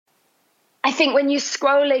think when you're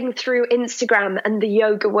scrolling through Instagram and the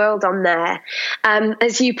yoga world on there,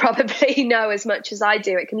 as you probably know as much as I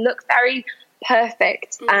do, it can look very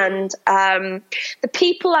perfect. And the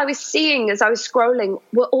people I was seeing as I was scrolling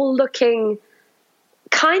were all looking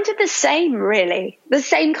kind of the same, really, the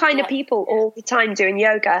same kind of people all the time doing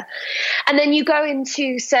yoga. And then you go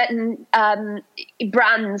into certain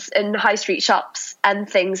brands and high street shops and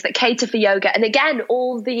things that cater for yoga, and again,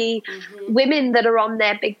 all the women that are on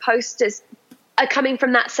their big posters are coming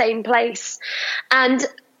from that same place, and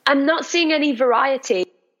I'm not seeing any variety.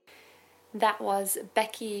 That was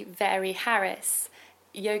Becky Varey Harris,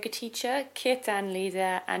 yoga teacher, kirtan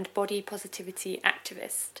leader and body positivity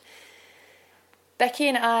activist. Becky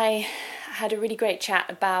and I had a really great chat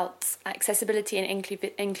about accessibility and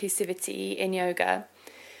inclusivity in yoga,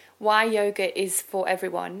 why yoga is for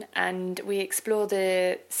everyone, and we explore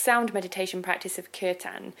the sound meditation practice of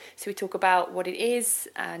kirtan. So we talk about what it is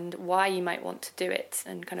and why you might want to do it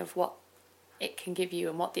and kind of what it can give you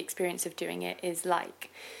and what the experience of doing it is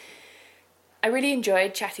like. I really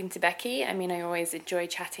enjoyed chatting to Becky. I mean, I always enjoy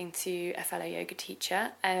chatting to a fellow yoga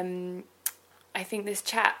teacher. I think this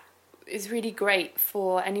chat is really great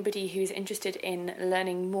for anybody who's interested in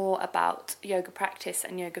learning more about yoga practice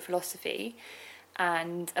and yoga philosophy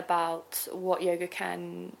and about what yoga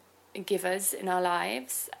can give us in our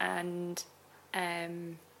lives, and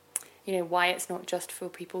why it's not just for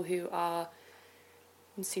people who are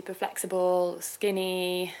super flexible,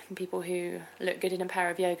 skinny, people who look good in a pair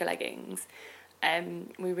of yoga leggings.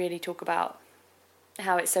 We really talk about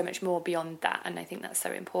how it's so much more beyond that, and I think that's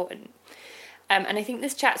so important. And I think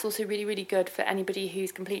this chat's also really, really good for anybody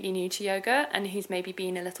who's completely new to yoga and who's maybe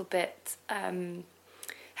been a little bit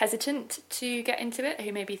hesitant to get into it,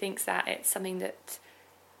 who maybe thinks that it's something that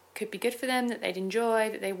could be good for them, that they'd enjoy,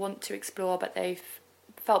 that they want to explore, but they've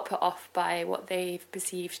felt put off by what they've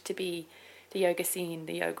perceived to be the yoga scene,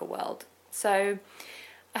 the yoga world. So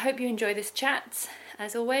I hope you enjoy this chat,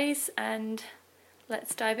 as always, and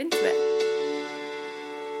let's dive into it.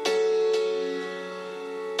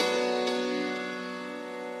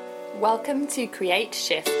 Welcome to Create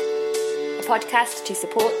Shift, a podcast to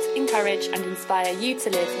support, encourage and inspire you to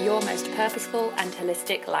live your most purposeful and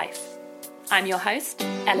holistic life. I'm your host,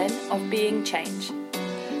 Ellen of Being Change.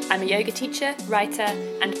 I'm a yoga teacher, writer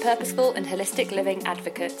and purposeful and holistic living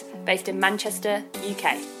advocate based in Manchester,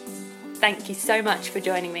 UK. Thank you so much for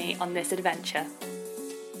joining me on this adventure.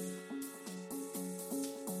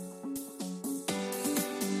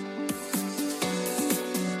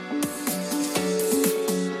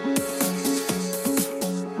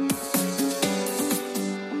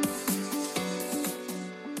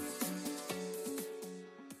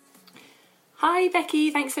 Hi Becky,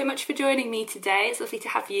 thanks so much for joining me today. It's lovely to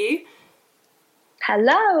have you.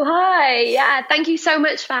 Hello, hi. Yeah, thank you so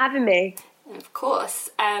much for having me. Of course.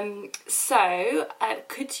 So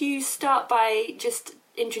could you start by just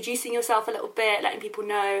introducing yourself a little bit, letting people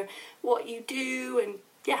know what you do and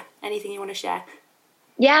anything you want to share?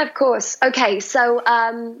 Yeah, of course. Okay, so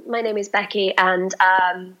my name is Becky, and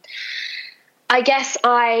I guess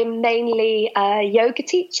I'm mainly a yoga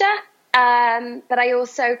teacher. But I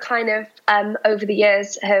also kind of, over the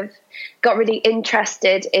years, have got really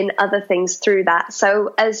interested in other things through that.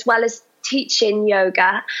 So as well as teaching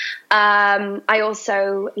yoga, I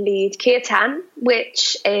also lead kirtan,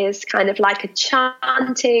 which is kind of like a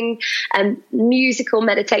chanting and musical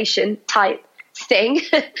meditation type thing.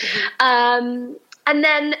 And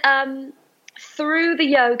then through the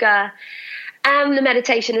yoga and the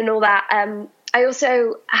meditation and all that, I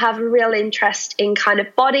also have a real interest in kind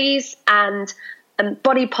of bodies and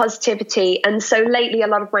body positivity. And so lately a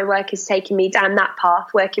lot of my work is taking me down that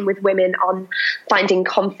path, working with women on finding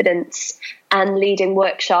confidence and leading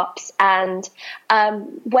workshops and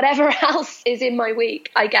whatever else is in my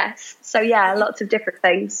week, I guess. So yeah, lots of different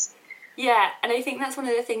things. Yeah, and I think that's one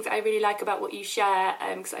of the things that I really like about what you share,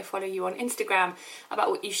 because I follow you on Instagram,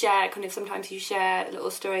 about what you share. Kind of sometimes you share little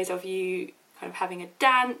stories of you kind of having a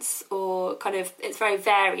dance, or kind of, it's very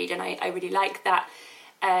varied, and I really like that.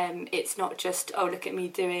 It's not just, oh, look at me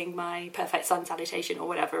doing my perfect sun salutation or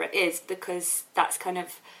whatever it is, because that's kind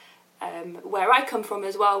of where I come from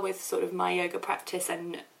as well with sort of my yoga practice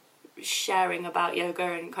and sharing about yoga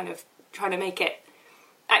and kind of trying to make it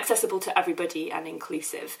accessible to everybody and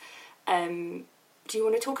inclusive. Do you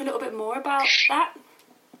want to talk a little bit more about that?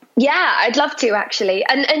 Yeah, I'd love to, actually.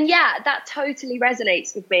 And yeah, that totally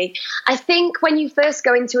resonates with me. I think when you first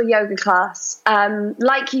go into a yoga class,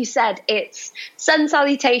 like you said, it's sun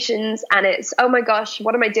salutations and it's, oh my gosh,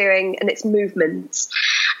 what am I doing? And it's movements.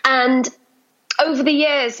 And over the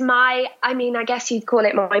years, I guess you'd call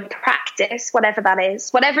it my practice, whatever that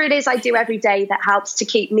is, whatever it is I do every day that helps to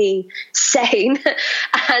keep me sane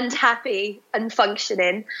and happy and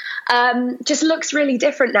functioning, just looks really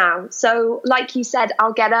different now. So like you said,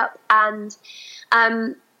 I'll get up and,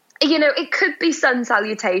 it could be sun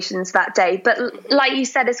salutations that day, but like you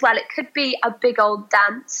said as well, it could be a big old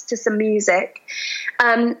dance to some music.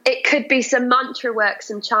 It could be some mantra work,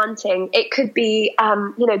 some chanting. It could be,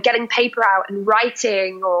 getting paper out and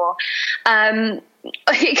writing, or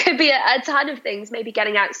it could be a ton of things, maybe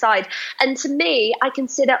getting outside. And to me, I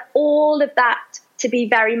consider all of that to be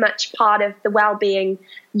very much part of the well-being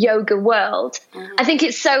yoga world. I think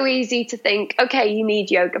it's so easy to think, okay, you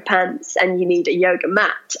need yoga pants and you need a yoga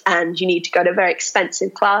mat and you need to go to very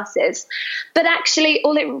expensive classes. But actually,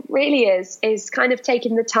 all it really is kind of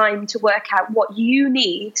taking the time to work out what you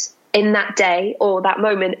need in that day or that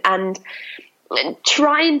moment, and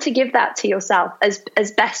trying to give that to yourself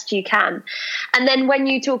as best you can. And then when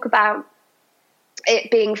you talk about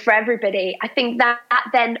it being for everybody, I think that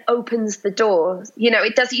then opens the door. You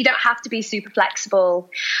don't have to be super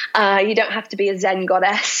flexible. You don't have to be a Zen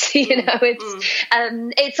goddess.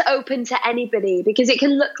 It's open to anybody, because it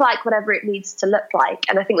can look like whatever it needs to look like.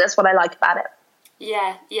 And I think that's what I like about it.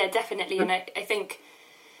 Yeah, definitely. And I think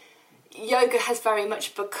yoga has very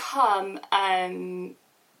much become, in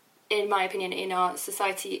my opinion, in our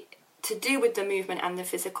society, to do with the movement and the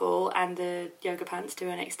physical and the yoga pants to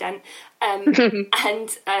an extent.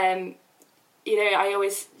 I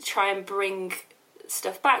always try and bring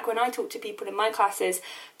stuff back when I talk to people in my classes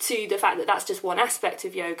to the fact that that's just one aspect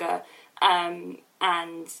of yoga.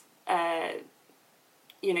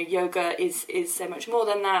 Yoga is so much more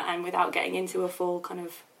than that. And without getting into a full kind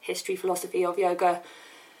of history, philosophy of yoga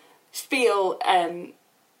spiel,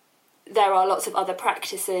 there are lots of other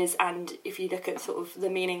practices, and if you look at sort of the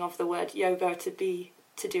meaning of the word yoga to do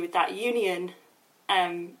with that union,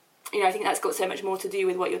 I think that's got so much more to do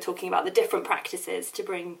with what you're talking about, the different practices to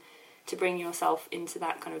bring yourself into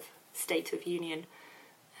that kind of state of union.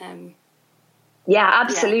 Yeah,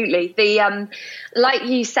 absolutely. Yeah. Like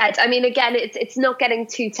you said, I mean, again, it's not getting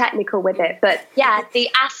too technical with it, but yeah, the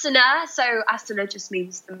asana. So asana just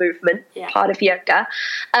means the movement part of yoga.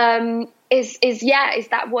 Is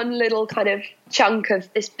that one little kind of chunk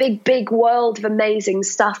of this big world of amazing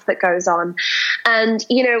stuff that goes on. And,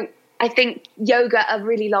 I think yoga a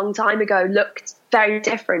really long time ago looked very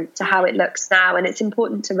different to how it looks now. And it's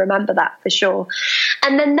important to remember that for sure.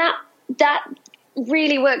 And then that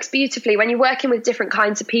really works beautifully when you're working with different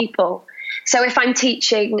kinds of people. So if I'm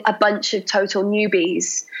teaching a bunch of total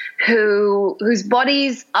newbies whose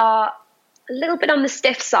bodies are a little bit on the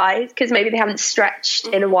stiff side because maybe they haven't stretched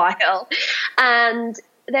in a while, and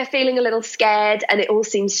they're feeling a little scared and it all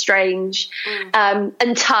seems strange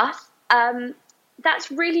and tough,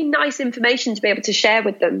 that's really nice information to be able to share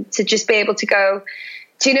with them, to just be able to go,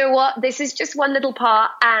 do you know what, this is just one little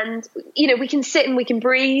part, and we can sit and we can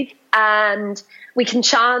breathe and we can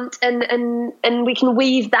chant and we can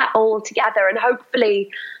weave that all together, and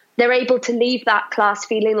hopefully they're able to leave that class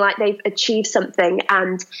feeling like they've achieved something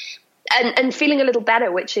and feeling a little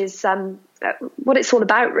better, which is what it's all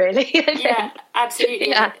about, really. Yeah, absolutely.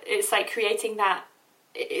 Yeah. It's like creating that.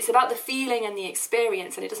 It's about the feeling and the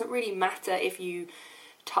experience, and it doesn't really matter if you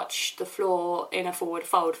touch the floor in a forward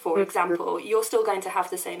fold, for example. You're still going to have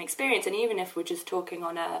the same experience, and even if we're just talking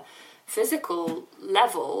on a physical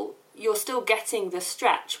level, you're still getting the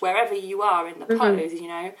stretch wherever you are in the pose,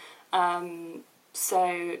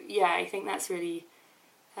 so yeah, I think that's really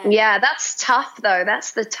yeah, that's tough though.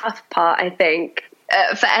 That's the tough part, I think,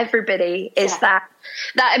 for everybody, is that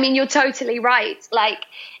I mean, you're totally right. Like,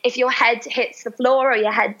 if your head hits the floor or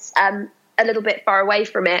your head's a little bit far away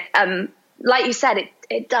from it, like you said,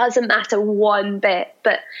 it doesn't matter one bit,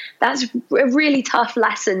 but that's a really tough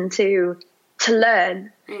lesson to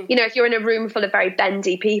learn. If you're in a room full of very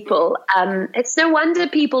bendy people, it's no wonder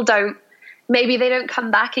people don't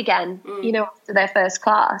come back again, after their first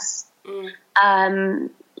class.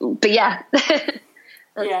 But yeah, that's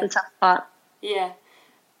the tough part. Yeah.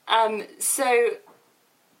 So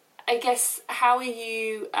I guess, how are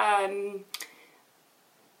you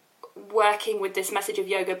working with this message of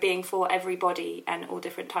yoga being for everybody and all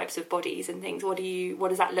different types of bodies and things? What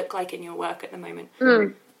does that look like in your work at the moment?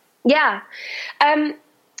 Yeah.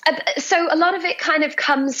 So a lot of it kind of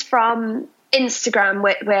comes from Instagram,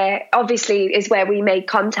 where obviously is where we made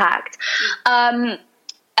contact. And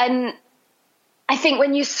I think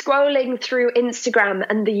when you're scrolling through Instagram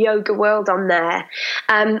and the yoga world on there,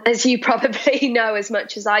 as you probably know as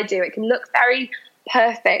much as I do, it can look very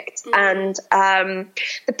perfect. And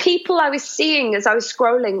the people I was seeing as I was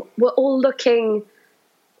scrolling were all looking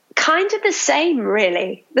kind of the same,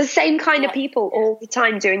 really. The same kind of people all the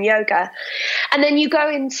time doing yoga. And then you go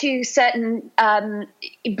into certain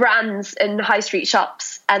brands and high street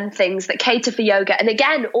shops and things that cater for yoga. And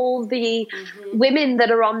again, all the women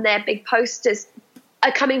that are on their big posters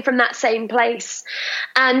are coming from that same place.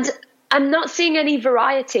 And I'm not seeing any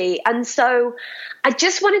variety. And so I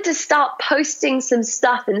just wanted to start posting some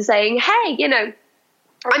stuff and saying, hey, you know,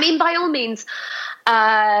 I mean, by all means,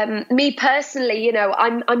 me personally, you know,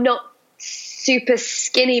 I'm not super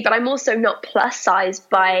skinny, but I'm also not plus size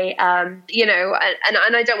by, you know,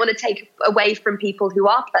 and I don't want to take away from people who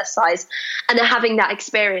are plus size and are having that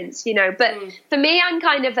experience, you know, but for me, I'm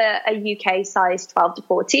kind of a UK size 12 to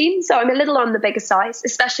 14. So I'm a little on the bigger size,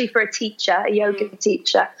 especially for a teacher, a yoga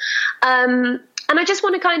teacher. And I just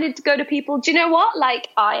want to kind of go to people, do you know what? Like,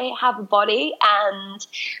 I have a body and,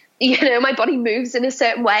 you know, my body moves in a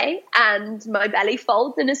certain way and my belly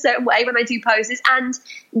folds in a certain way when I do poses. And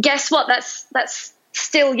guess what? That's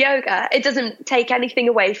still yoga. It doesn't take anything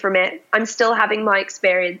away from it. I'm still having my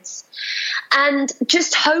experience. And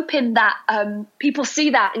just hoping that people see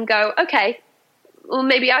that and go, okay, well,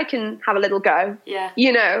 maybe I can have a little go. Yeah.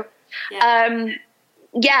 You know?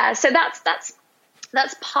 Yeah. So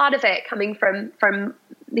that's part of it, coming from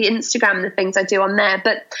the Instagram and the things I do on there.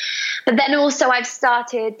 But then also I've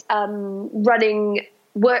started running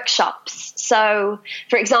workshops. So,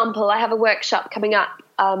 for example, I have a workshop coming up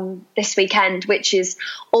this weekend, which is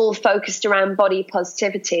all focused around body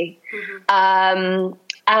positivity. And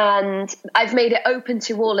I've made it open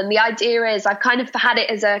to all. And the idea is I've kind of had it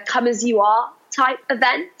as a come as you are type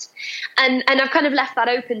event. And I've kind of left that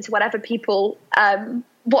open to whatever people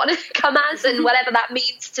want to come as and whatever that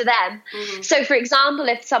means to them. So, for example,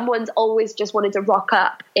 if someone's always just wanted to rock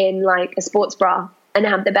up in like a sports bra and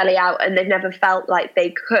have the belly out and they've never felt like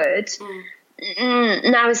they could,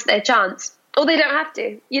 now is their chance. Or they don't have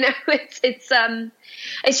to, you know.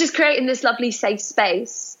 It's just creating this lovely safe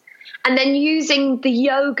space and then using the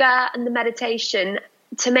yoga and the meditation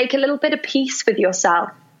to make a little bit of peace with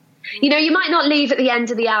yourself. You know, you might not leave at the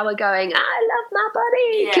end of the hour going, I love my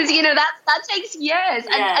body, because, you know, that takes years.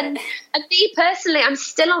 And me personally, I'm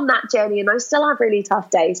still on that journey and I still have really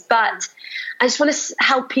tough days, but I just want to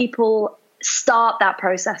help people start that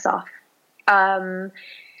process off.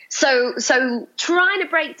 So trying to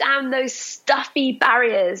break down those stuffy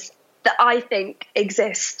barriers that I think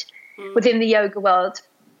exist within the yoga world,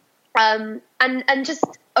 and just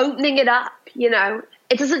opening it up, you know.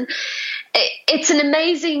 It's an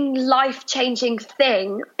amazing, life-changing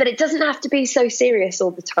thing, but it doesn't have to be so serious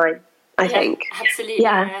all the time, I think. Absolutely.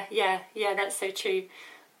 Yeah, that's so true.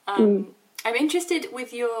 I'm interested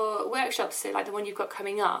with your workshops, so like the one you've got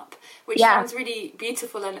coming up, which sounds really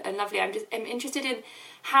beautiful and lovely. I'm interested in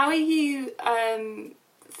how are you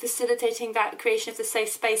facilitating that creation of the safe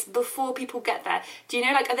space before people get there? Do you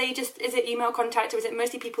know, like, is it email contact, or is it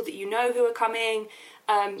mostly people that you know who are coming?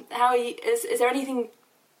 How are you, is there anything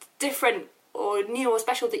different or new or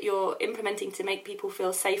special that you're implementing to make people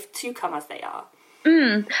feel safe to come as they are?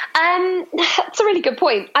 That's a really good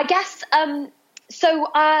point. I guess, so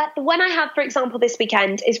the one I have, for example, this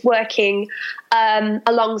weekend is working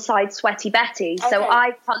alongside Sweaty Betty. Okay. So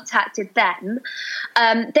I contacted them.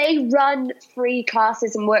 They run free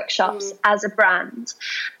classes and workshops as a brand.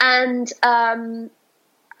 And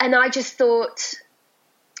I just thought,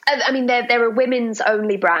 I mean, they're a women's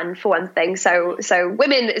only brand, for one thing. So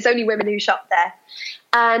women, it's only women who shop there.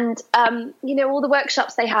 And, you know, all the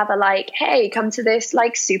workshops they have are like, hey, come to this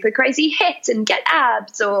like super crazy hit and get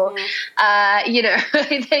abs, or, you know,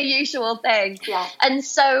 the usual thing. Yeah. And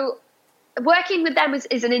so working with them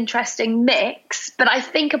is an interesting mix, but I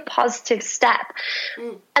think a positive step.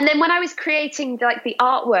 And then when I was creating like the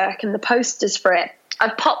artwork and the posters for it, I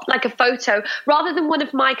popped like a photo rather than one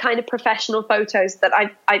of my kind of professional photos that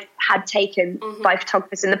I've had taken by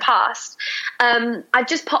photographers in the past. I've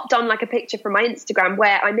just popped on like a picture from my Instagram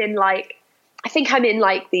where I'm in like, I think I'm in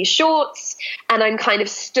like these shorts and I'm kind of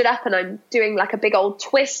stood up and I'm doing like a big old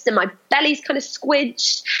twist and my belly's kind of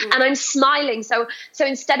squidged and I'm smiling. So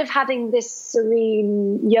instead of having this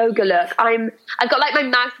serene yoga look, I've got like my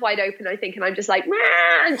mouth wide open, I think, and I'm just like,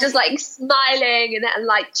 I'm just like smiling and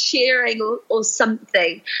like cheering or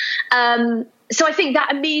something. So I think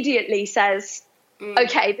that immediately says,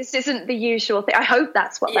 okay, this isn't the usual thing. I hope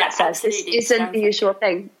that's what that says. Absolutely. This isn't the usual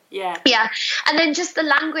thing. Yeah. And then just the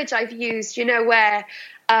language I've used, you know, where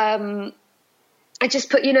I just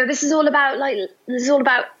put, you know, this is all about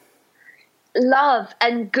love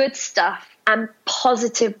and good stuff and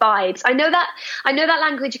positive vibes. I know that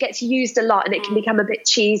language gets used a lot and it can become a bit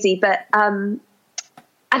cheesy, but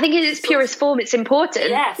I think in its purest form it's important.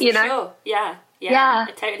 Yeah, for sure. Yeah.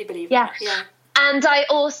 I totally believe that. Yeah. And I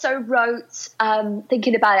also wrote,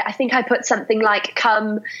 thinking about it, I think I put something like,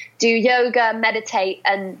 come do yoga, meditate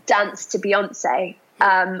and dance to Beyoncé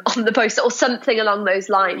on the poster, or something along those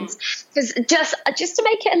lines. Because just to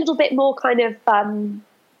make it a little bit more kind of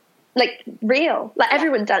like real. Like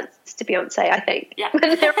everyone dances to Beyoncé, I think. Yeah.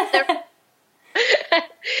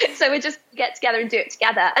 So we just get together and do it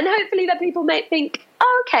together. And hopefully that people might think,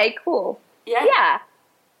 oh, okay, cool. Yeah.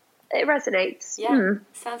 It resonates. Yeah,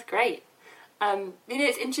 sounds great.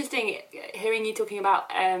 It's interesting hearing you talking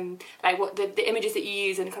about like what the images that you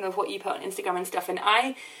use and kind of what you put on Instagram and stuff. And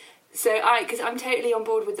because I'm totally on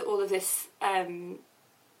board with all of this.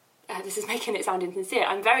 This is making it sound insincere.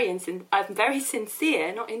 I'm very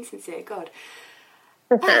sincere, not insincere. God,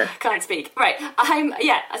 can't speak. Right.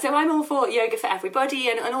 So I'm all for yoga for everybody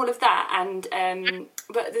and all of that. And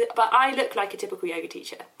but I look like a typical yoga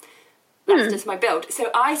teacher. That's just my build.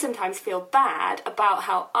 So I sometimes feel bad about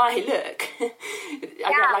how I look.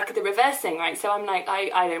 I got like the reverse thing, right? So I'm like,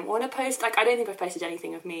 I don't want to post, like, I don't think I've posted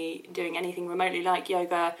anything of me doing anything remotely like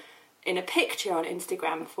yoga in a picture on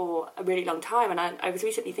Instagram for a really long time. And I was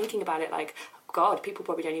recently thinking about it, like, God, people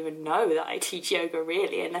probably don't even know that I teach yoga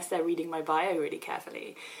really, unless they're reading my bio really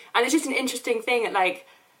carefully. And it's just an interesting thing that, like...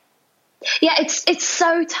 Yeah, it's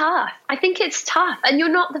so tough. I think it's tough. And you're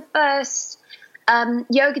not the first...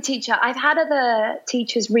 yoga teacher. I've had other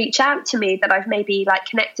teachers reach out to me that I've maybe like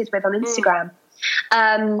connected with on Instagram,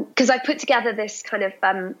 because I put together this kind of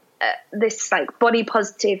this like body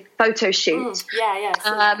positive photo shoot.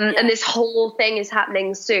 And this whole thing is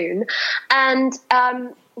happening soon. And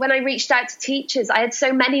when I reached out to teachers, I had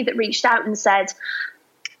so many that reached out and said,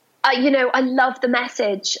 I love the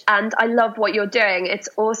message and I love what you're doing. It's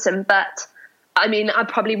awesome, but I mean, I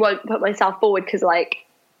probably won't put myself forward because like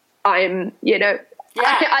I'm,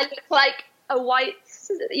 I look like a white,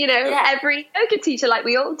 every yoga teacher like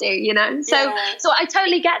we all do, So I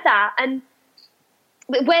totally get that. And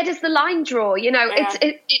where does the line draw?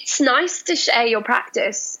 It's nice to share your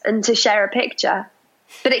practice and to share a picture,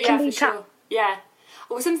 but it can be tough. Sure. Yeah.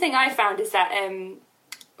 Well, something I found is that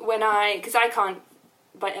because I can't,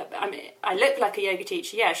 but I look like a yoga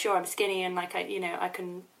teacher. Yeah, sure, I'm skinny and like I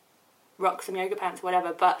can rock some yoga pants or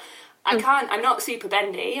whatever, but I'm not super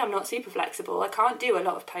bendy, I'm not super flexible, I can't do a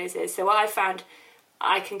lot of poses. So what I found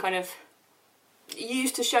I can kind of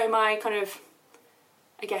use to show my kind of,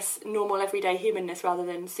 I guess, normal everyday humanness rather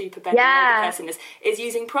than super bendy yoga personness is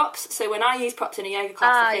using props. So when I use props in a yoga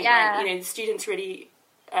class, I think like, the students really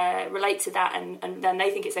relate to that and then they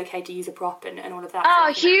think it's okay to use a prop and all of that.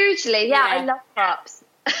 Oh, hugely. I love props.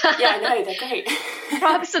 Yeah, I know, they're great.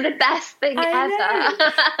 Props are the best thing ever.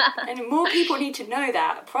 And more people need to know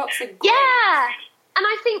that. Props are great. Yeah. And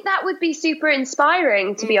I think that would be super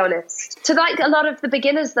inspiring, to be honest, to like a lot of the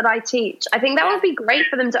beginners that I teach. I think that would be great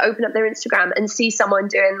for them to open up their Instagram and see someone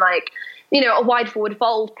doing like, a wide forward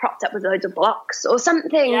fold propped up with loads of blocks or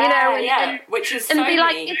something, and, which is and be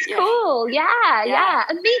like, it's cool. Yeah.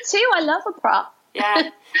 And me too. I love a prop. Yeah.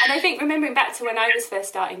 And I think remembering back to when I was first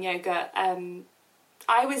starting yoga,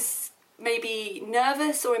 I was maybe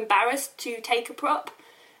nervous or embarrassed to take a prop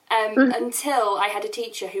until I had a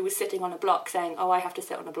teacher who was sitting on a block saying, oh, I have to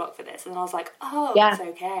sit on a block for this. And I was like, oh, it's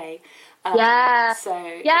okay.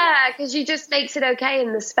 Because you just makes it okay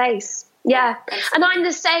in the space. Yeah. And I'm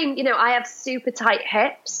the same, I have super tight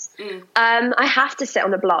hips. I have to sit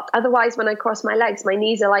on a block. Otherwise, when I cross my legs, my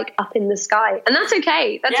knees are like up in the sky. And that's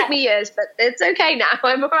okay. That took me years, but it's okay now.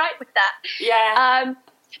 I'm all right with that. Yeah.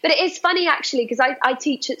 But it is funny, actually, because I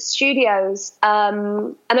teach at studios,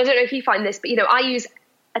 and I don't know if you find this, but, I use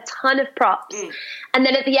a ton of props. And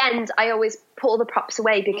then at the end, I always put all the props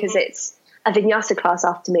away because it's a vinyasa class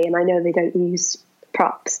after me, and I know they don't use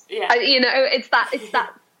props. Yeah.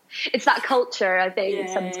 It's that culture, I think,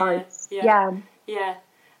 sometimes. Yeah.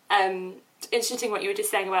 Interesting what you were just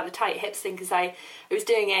saying about the tight hips thing, because I was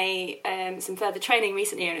doing some further training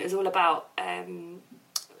recently, and it was all about...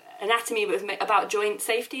 anatomy, but about joint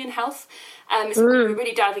safety and health. So we were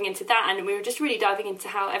really diving into that, and we were just really diving into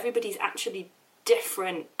how everybody's actually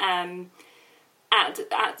different at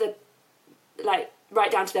the, like,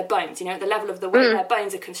 right down to their bones, at the level of the way their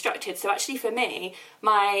bones are constructed. So actually for me,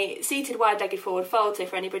 my seated wide-legged forward fold, so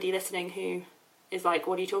for anybody listening who is like,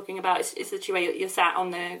 what are you talking about? It's the way you're sat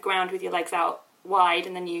on the ground with your legs out wide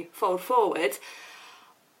and then you fold forward.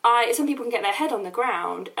 some people can get their head on the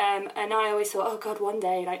ground, and I always thought, oh God, one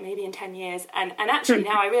day, like maybe in 10 years, and actually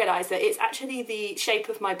now I realise that it's actually the shape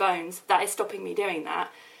of my bones that is stopping me doing that.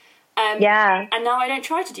 And now I don't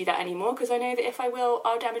try to do that anymore, because I know that if I will,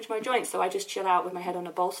 I'll damage my joints, so I just chill out with my head on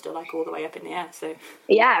a bolster, like all the way up in the air. So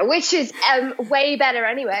which is way better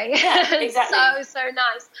anyway. Yeah, exactly. so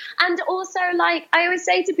nice. And also, like, I always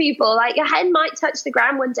say to people, like, your head might touch the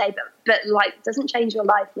ground one day, but like, it doesn't change your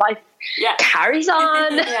life. Life carries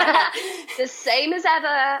on the same as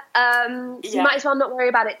ever. So you might as well not worry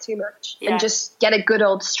about it too much and just get a good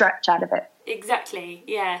old stretch out of it. Exactly.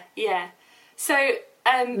 Yeah. So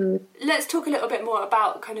let's talk a little bit more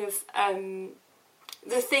about kind of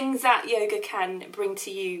the things that yoga can bring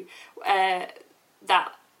to you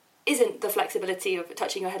that isn't the flexibility of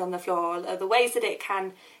touching your head on the floor, or the ways that it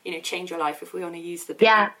can, change your life, if we want to use the big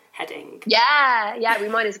heading. Yeah, we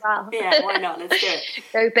might as well. Yeah, why not? Let's do it.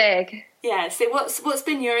 Go big. Yeah, so what's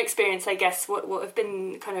been your experience, I guess? What have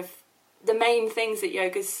been kind of the main things that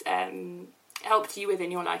yoga's helped you with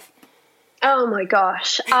in your life? Oh my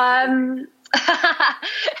gosh.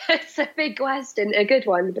 It's a big question, a good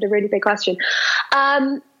one, but a really big question.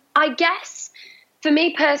 I guess for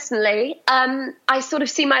me personally, I sort of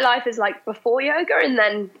see my life as like before yoga and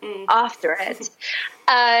then after it.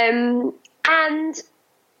 And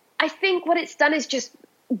I think what it's done is just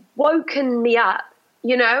woken me up,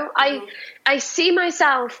 I see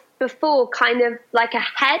myself before kind of like a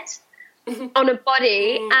head on a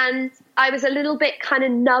body, and I was a little bit kind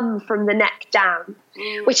of numb from the neck down,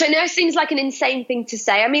 which I know seems like an insane thing to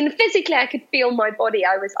say. I mean, physically I could feel my body.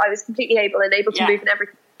 I was completely able to move and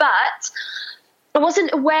everything, but I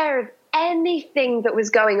wasn't aware of anything that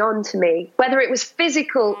was going on to me, whether it was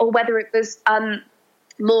physical or whether it was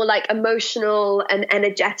more like emotional and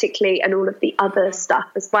energetically and all of the other stuff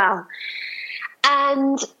as well.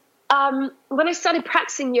 And when I started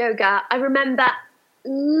practicing yoga, I remember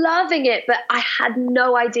loving it, but I had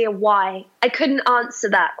no idea why. I couldn't answer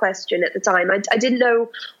that question at the time. I didn't know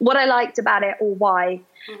what I liked about it or why.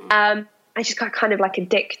 I just got kind of like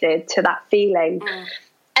addicted to that feeling.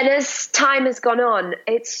 And as time has gone on,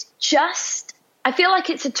 it's just, I feel like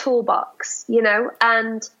it's a toolbox,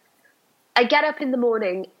 and I get up in the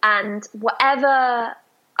morning and whatever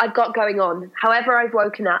I've got going on, however I've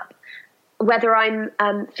woken up, whether I'm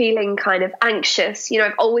feeling kind of anxious,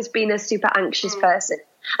 I've always been a super anxious person.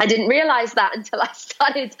 I didn't realize that until I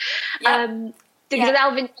started delving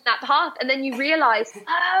in that path. And then you realize,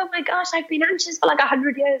 oh my gosh, I've been anxious for like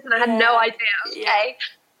 100 years and I had no idea. Okay.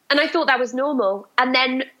 And I thought that was normal. And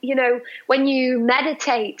then, when you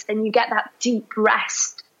meditate and you get that deep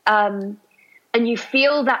rest, and you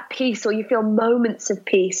feel that peace, or you feel moments of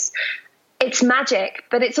peace, it's magic.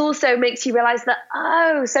 But it also makes you realize that,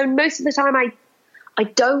 so most of the time I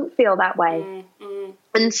don't feel that way.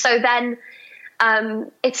 And so then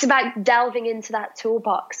it's about delving into that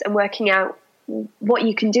toolbox and working out what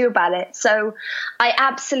you can do about it. So I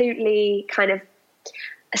absolutely kind of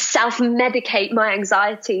self-medicate my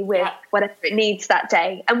anxiety with whatever it needs that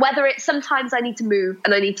day. And whether it's, sometimes I need to move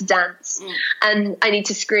and I need to dance and I need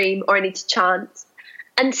to scream or I need to chant.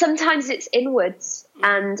 And sometimes it's inwards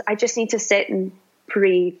and I just need to sit and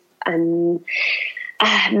breathe and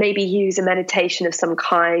maybe use a meditation of some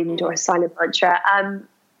kind or a silent mantra.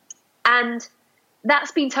 And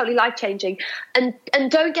that's been totally life-changing. And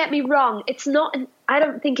don't get me wrong, it's not, I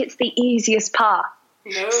don't think it's the easiest path.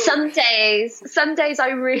 No. Some days I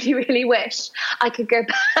really, really wish I could go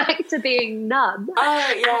back to being numb.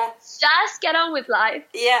 Oh, yeah. Just get on with life.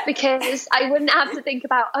 Yeah. Because I wouldn't have to think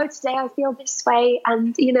about, today I feel this way.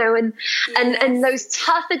 And, and those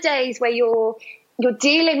tougher days where you're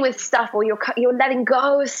dealing with stuff or you're letting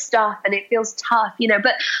go of stuff and it feels tough,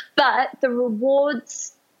 but the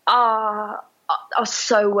rewards are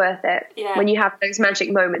so worth it when you have those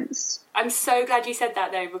magic moments. I'm so glad you said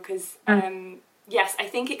that though, because yes, I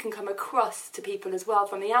think it can come across to people as well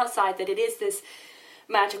from the outside that it is this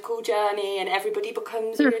magical journey and everybody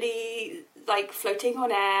becomes really like floating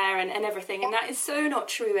on air and everything, and that is so not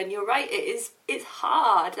true. And you're right, it's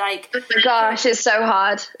hard. Like, oh my gosh, it's so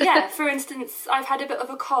hard. Yeah, for instance, I've had a bit of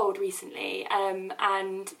a cold recently,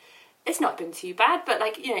 and it's not been too bad, but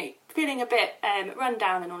like, feeling a bit run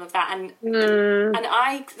down and all of that, and there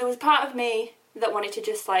was part of me that wanted to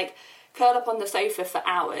just like curl up on the sofa for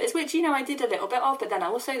hours, which I did a little bit of, but then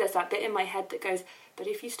also there's that bit in my head that goes, but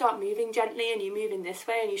if you start moving gently and you move in this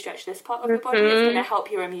way and you stretch this part of your body, it's going to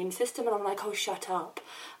help your immune system. And I'm like, oh, shut up.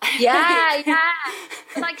 Yeah.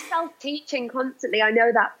 It's like self-teaching constantly. I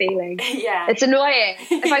know that feeling. Yeah. It's annoying.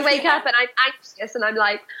 If I wake up and I'm anxious and I'm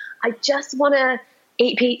like, I just want to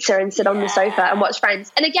eat pizza and sit on the sofa and watch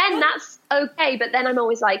Friends. And again, that's okay. But then I'm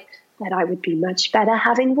always like, but I would be much better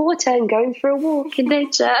having water and going for a walk in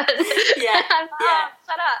nature. Yeah.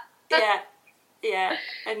 Shut up. Yeah.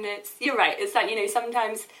 And you're right. It's like,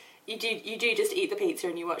 sometimes you do just eat the pizza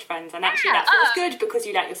and you watch Friends, and actually that feels good because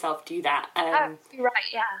you let yourself do that. You're right,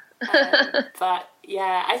 yeah. But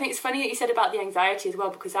yeah, I think it's funny that you said about the anxiety as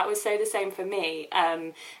well, because that was so the same for me.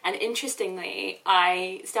 And interestingly,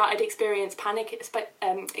 I started experiencing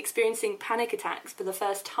panic attacks for the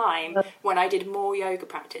first time when I did more yoga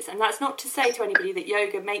practice. And that's not to say to anybody that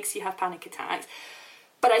yoga makes you have panic attacks,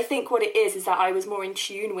 but I think what it is that I was more in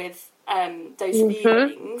tune with those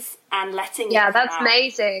feelings and letting it come that's out.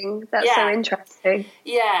 Amazing. That's so interesting.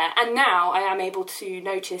 Yeah, and now I am able to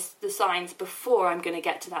notice the signs before I'm going to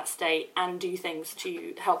get to that state and do things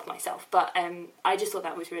to help myself. But I just thought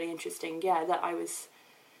that was really interesting. Yeah, that I was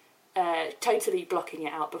totally blocking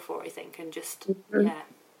it out before, I think, and just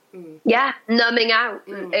numbing out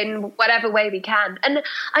in whatever way we can. And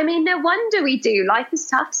I mean, no wonder we do. Life is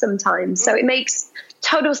tough sometimes, so it makes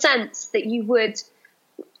total sense that you would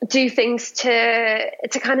do things to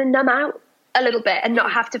kind of numb out a little bit and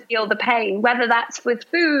not have to feel the pain, whether that's with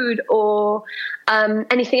food or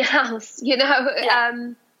anything else, but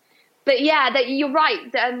that you're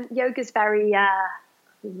right. Yoga's very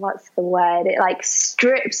what's the word, it like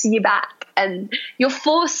strips you back and you're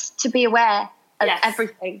forced to be aware of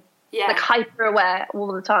everything, like hyper aware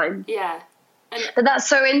all the time. But that's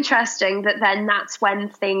so interesting that then that's when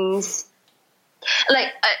things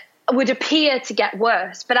like would appear to get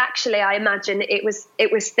worse, but actually I imagine it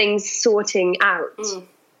was things sorting out for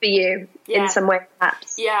you in some way,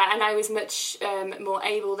 perhaps. And I was much more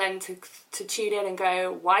able then to tune in and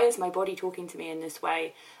go, why is my body talking to me in this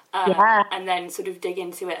way? And then sort of dig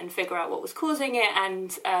into it and figure out what was causing it,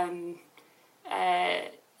 and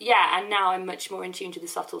and now I'm much more in tune to the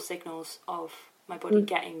subtle signals of my body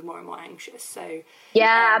getting more and more anxious. So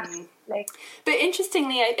absolutely. But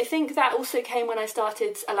interestingly, I think that also came when I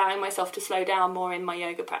started allowing myself to slow down more in my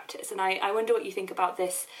yoga practice. And I wonder what you think about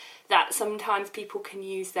this, that sometimes people can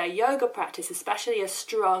use their yoga practice, especially a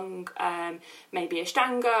strong, maybe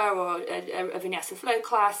Ashtanga or a Vinyasa flow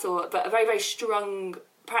class, but a very, very strong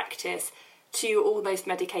practice, to almost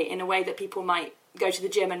medicate in a way that people might go to the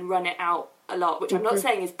gym and run it out a lot, which I'm not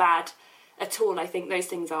saying is bad at all. I think those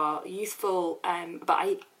things are useful,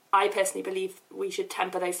 but I personally believe we should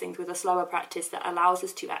temper those things with a slower practice that allows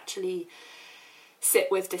us to actually sit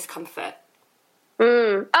with discomfort.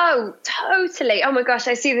 Oh, totally. Oh my gosh,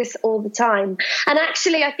 I see this all the time. And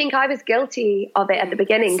actually, I think I was guilty of it at the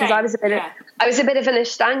beginning, because I was a bit of an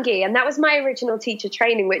Ashtangi, and that was my original teacher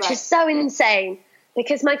training, which is so insane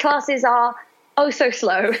because my classes are so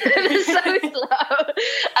slow. They're so slow.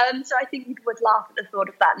 So I think you would laugh at the thought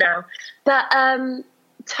of that now. But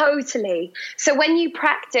totally. So when you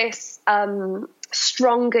practice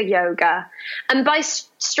stronger yoga, and by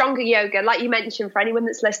stronger yoga, like you mentioned, for anyone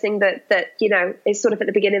that's listening that is sort of at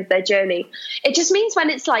the beginning of their journey, it just means when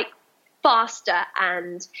it's like faster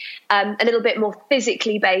and a little bit more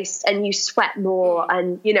physically based, and you sweat more,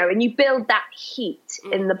 and and you build that heat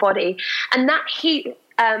in the body, and that heat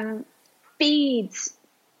feeds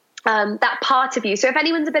that part of you. So if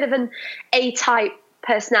anyone's a bit of an A-type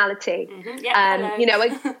personality,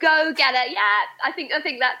 a go-getter, I think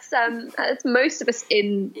that's most of us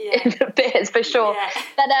in the biz for sure.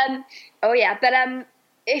 But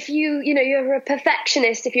if you're a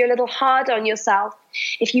perfectionist, if you're a little hard on yourself,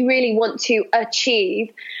 if you really want to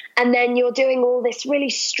achieve, and then you're doing all this really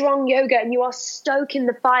strong yoga and you are stoking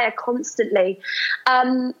the fire constantly,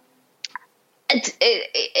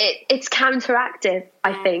 it's counteractive,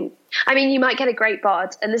 I think. I mean, you might get a great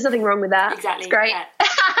bod, and there's nothing wrong with that. Exactly. It's great.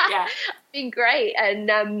 Yeah. Been great.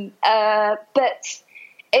 And but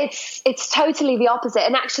it's totally the opposite.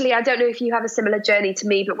 And actually, I don't know if you have a similar journey to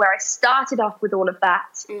me, but where I started off with all of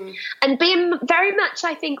that and being very much,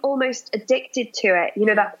 I think, almost addicted to it.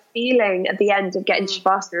 That feeling at the end of getting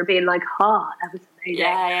Shavasana and being like, that was amazing.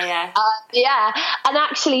 Yeah. And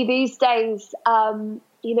actually, these days,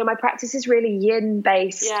 my practice is really yin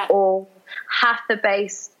based or hatha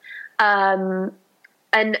based, and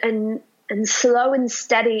slow and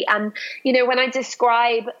steady. And when I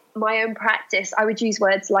describe my own practice, I would use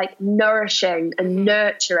words like nourishing and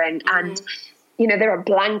nurturing, and there are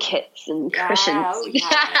blankets and cushions. All the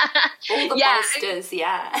bolsters,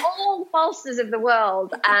 all the bolsters of the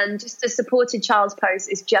world, and just a supported child's pose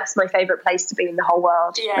is just my favorite place to be in the whole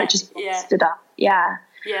world. I just stood up.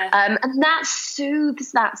 And that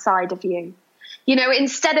soothes that side of you.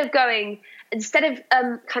 Instead of going instead of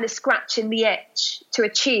kind of scratching the itch to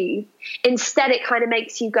achieve, instead it kind of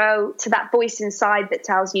makes you go to that voice inside that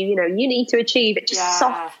tells you, you know, you need to achieve. It just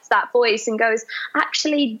softens that voice and goes,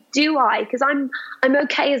 actually, do I? Because I'm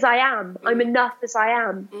okay as I am. I'm enough as I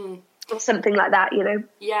am. Or something like that, you know.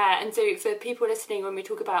 Yeah, and so for people listening, when we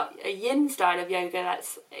talk about a yin style of yoga,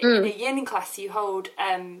 that's in a yin class you hold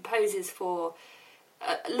poses for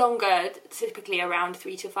longer, typically around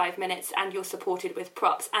 3 to 5 minutes, and you're supported with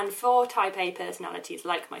props. And for type A personalities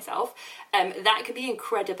like myself, that can be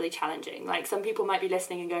incredibly challenging. Like, some people might be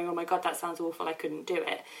listening and going, oh my god, that sounds awful, I couldn't do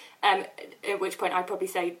it, at which point I'd probably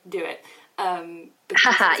say do it,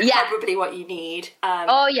 because it's probably what you need.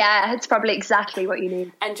 It's probably exactly what you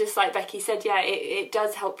need. And just like Becky said, it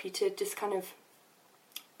does help you to just kind of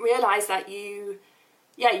realise that you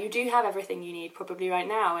do have everything you need probably right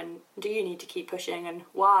now, and do you need to keep pushing, and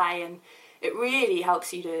why? And it really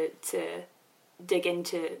helps you to dig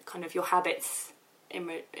into kind of your habits in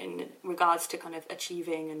regards to kind of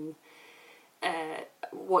achieving and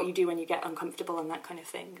what you do when you get uncomfortable and that kind of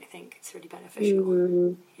thing. I think it's really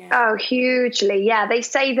beneficial. Oh, hugely. Yeah, they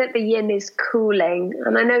say that the yin is cooling,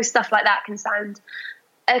 and I know stuff like that can sound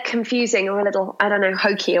confusing or a little, I don't know,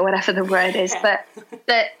 hokey or whatever the word is, but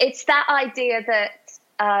it's that idea that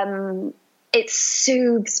it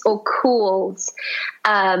soothes or cools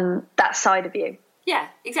that side of you. Yeah,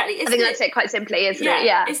 exactly. I think that's it quite simply, isn't it?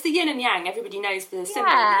 Yeah. It's the yin and yang. Everybody knows the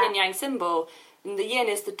symbol, the yin-yang symbol. And the yin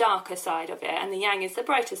is the darker side of it, and the yang is the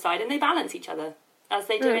brighter side, and they balance each other, as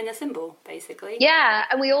they do in the symbol, basically. Yeah,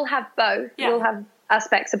 and we all have both. Yeah. We all have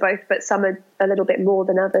aspects of both, but some are a little bit more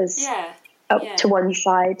than others. To one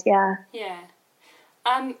side, Yeah.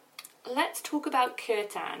 Let's talk about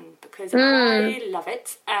kirtan, because I love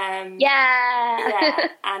it. And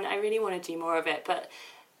I really want to do more of it. But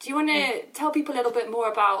do you want to tell people a little bit more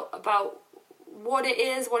about what it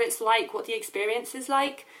is, what it's like, what the experience is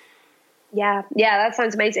like? Yeah, that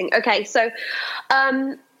sounds amazing. Okay, so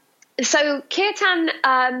kirtan,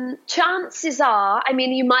 chances are, I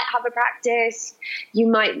mean, you might have a practice, you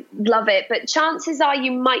might love it, but chances are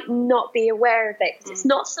you might not be aware of it. It's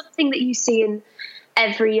not something that you see in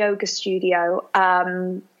every yoga studio.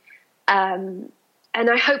 And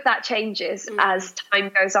I hope that changes as time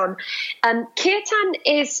goes on. Kirtan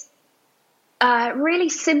is really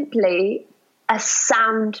simply a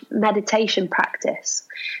sound meditation practice.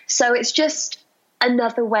 So it's just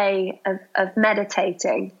another way of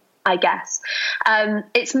meditating, I guess.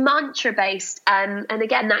 It's mantra based, and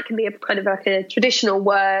again, that can be a kind of like a traditional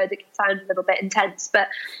word. It can sound a little bit intense, but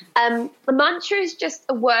a mantra is just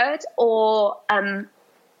a word or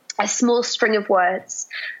a small string of words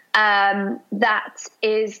that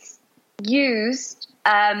is used,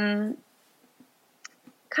 kind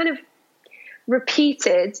of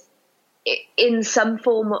repeated in some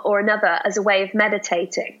form or another as a way of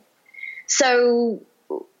meditating. So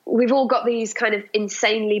we've all got these kind of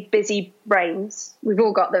insanely busy brains. We've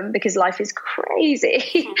all got them because life is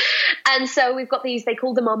crazy. And so we've got these, they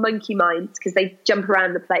call them our monkey minds, because they jump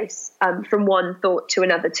around the place from one thought to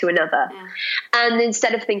another to another. And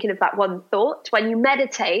instead of thinking of that one thought, when you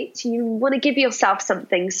meditate, you want to give yourself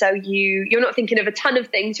something. So you're not thinking of a ton of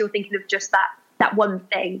things, you're thinking of just that one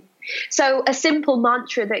thing. So a simple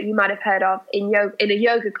mantra that you might have heard of in a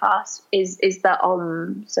yoga class is the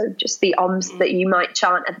Om. So just the Oms that you might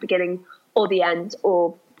chant at the beginning or the end,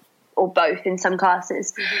 or both in some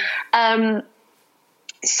classes.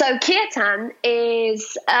 So kirtan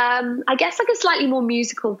is, I guess, like a slightly more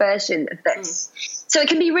musical version of this. So it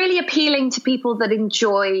can be really appealing to people that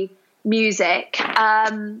enjoy music,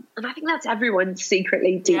 and I think that's everyone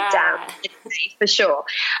secretly deep down, for sure.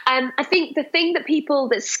 I think the thing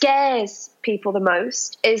that scares people the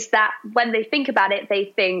most is that when they think about it, they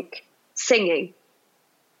think singing.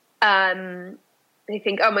 They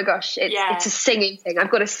think, oh my gosh, it's a singing thing. I've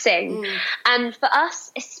got to sing. And for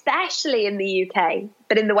us, especially in the UK,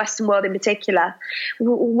 but in the Western world in particular,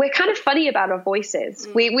 we're kind of funny about our voices.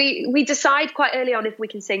 We decide quite early on if we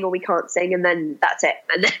can sing or we can't sing, and then that's it.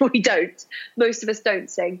 And then we don't. Most of us don't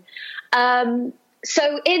sing.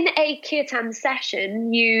 So in a kirtan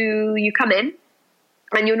session, you come in,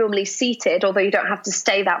 and you're normally seated, although you don't have to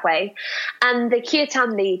stay that way. And the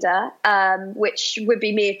kirtan leader, which would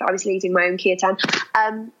be me if I was leading my own kirtan,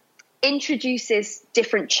 introduces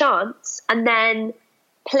different chants and then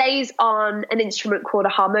plays on an instrument called a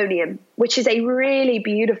harmonium, which is a really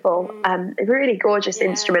beautiful, a really gorgeous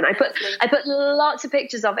instrument. I put lots of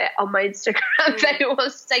pictures of it on my Instagram if anyone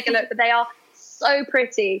wants to take a look, but they are so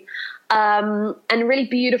pretty and really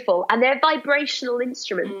beautiful. And they're vibrational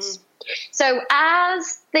instruments. So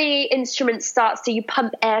as the instrument starts to, you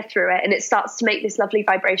pump air through it and it starts to make this lovely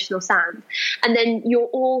vibrational sound. And then you're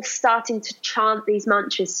all starting to chant these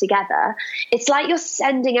mantras together. It's like you're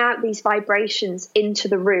sending out these vibrations into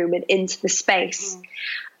the room and into the space.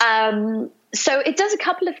 So it does a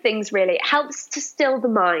couple of things, really. It helps to still the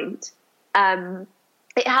mind.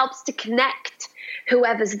 It helps to connect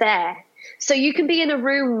whoever's there. So you can be in a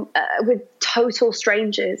room with total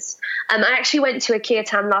strangers. I actually went to a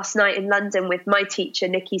kirtan last night in London with my teacher,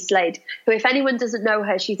 Nikki Slade, who, if anyone doesn't know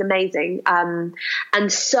her, she's amazing,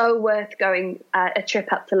 and so worth going a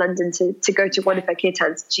trip up to London to go to one of her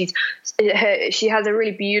kirtans. She has a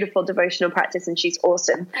really beautiful devotional practice, and she's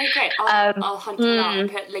awesome. Oh, great. I'll hunt her out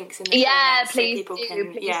and put links in the show notes so people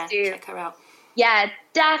can check her out. Yeah,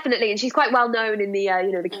 definitely. And she's quite well known in the,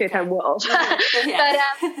 the kirtan world. But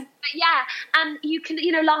yeah, and you can,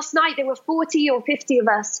 last night there were 40 or 50 of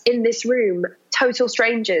us in this room, total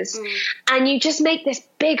strangers. And you just make this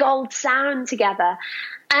big old sound together.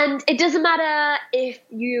 And it doesn't matter if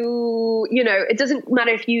it doesn't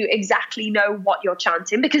matter if you exactly know what you're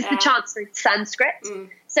chanting, because the chants are in Sanskrit.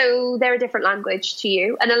 So they're a different language to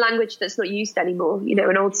you, and a language that's not used anymore,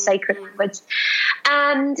 an old sacred language.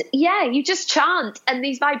 And yeah, you just chant, and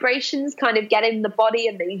these vibrations kind of get in the body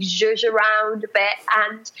and they zhuzh around a bit.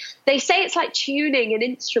 And they say it's like tuning an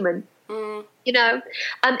instrument,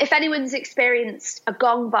 if anyone's experienced a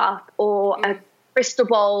gong bath or a crystal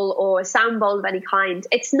bowl or a sound bowl of any kind,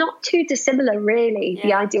 it's not too dissimilar, really,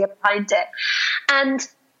 the idea behind it. And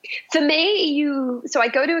for me, so I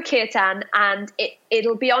go to a kirtan and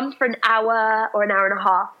it'll be on for an hour or an hour and a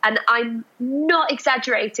half. And I'm not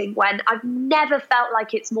exaggerating when I've never felt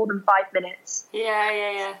like it's more than 5 minutes.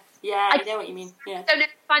 Yeah, I know what you mean. Yeah. I don't know if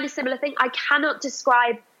you find a similar thing. I cannot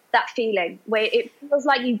describe that feeling where it feels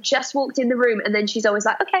like you just walked in the room and then she's always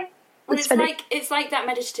like, okay. Well, it's like that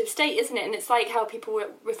meditative state, isn't it? And it's like how people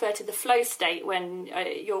refer to the flow state when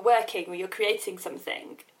you're working or you're creating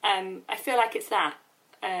something. I feel like it's that.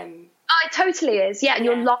 It totally is, yeah. And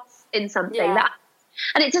you're lost in something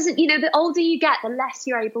and it doesn't. The older you get, the less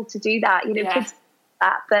you're able to do that. Kids do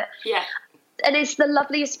that, but and it's the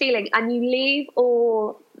loveliest feeling, and you leave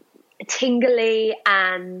all tingly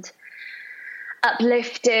and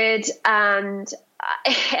uplifted and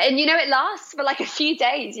it lasts for like a few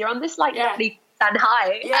days. You're on this lovely stand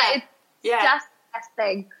high. It's just the best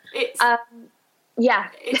thing.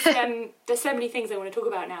 There's so many things I want to talk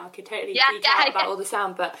about now. I could totally geek out about all the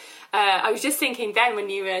sound, but I was just thinking then when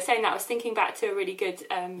you were saying that, I was thinking back to a really good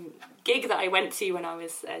gig that I went to when I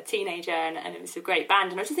was a teenager, and it was a great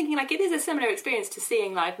band, and I was just thinking, like, it is a similar experience to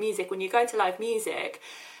seeing live music. When you go to live music,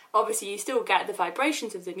 obviously you still get the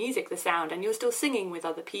vibrations of the music, the sound, and you're still singing with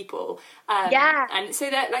other people. And so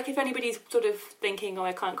that, like, if anybody's sort of thinking,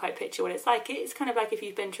 I can't quite picture what it's kind of like if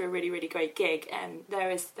you've been to a really, really great gig, and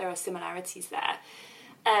there are similarities there.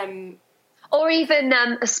 Or even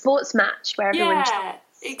a sports match where everyone chants.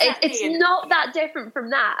 Exactly. It's not that different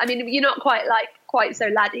from that. I mean, you're not quite so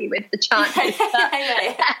laddie with the chanting.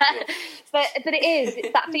 But it is.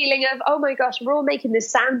 It's that feeling of, oh my gosh, we're all making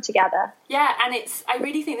this sound together. Yeah, and I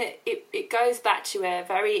really think that it goes back to a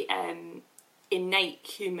very innate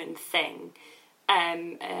human thing,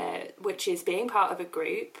 which is being part of a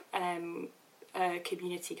group, a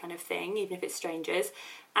community kind of thing, even if it's strangers,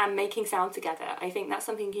 and making sound together. I think that's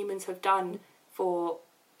something humans have done for,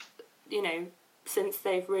 since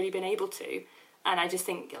they've really been able to. And I just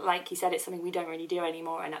think, like you said, it's something we don't really do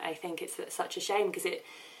anymore, and I think it's such a shame, because it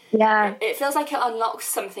feels like it unlocks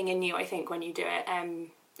something in you, I think, when you do it.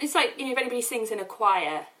 It's like, if anybody sings in a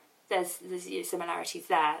choir, there's similarities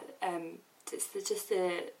there. It's just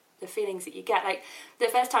the feelings that you get. Like, the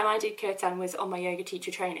first time I did kirtan was on my yoga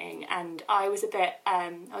teacher training, and I was a bit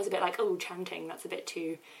like, oh, chanting, that's a bit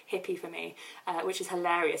too hippie for me, which is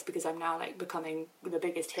hilarious because I'm now like becoming the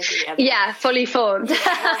biggest hippie ever. Yeah, fully formed. But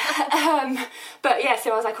yeah,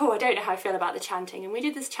 so I was like, oh, I don't know how I feel about the chanting, and we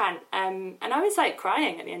did this chant, and I was like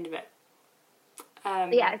crying at the end of it.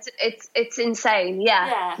 It's insane.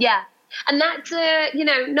 Yeah. And that's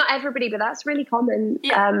not everybody, but that's really common.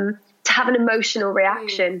 To have an emotional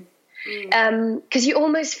reaction, because you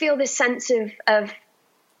almost feel this sense of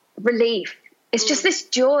relief. It's just this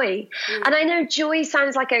joy. And I know joy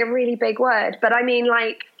sounds like a really big word, but I mean,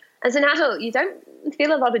 like, as an adult, you don't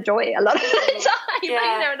feel a lot of joy a lot of the time. You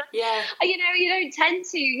don't tend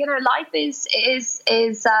to. Life is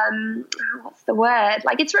what's the word?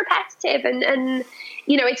 Like, it's repetitive and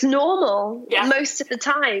it's normal most of the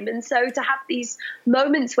time. And so to have these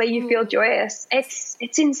moments where you feel joyous, it's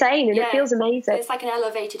insane, and it feels amazing. It's like an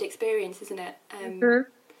elevated experience, isn't it?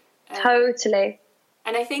 Totally.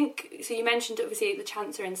 And I think, so you mentioned obviously the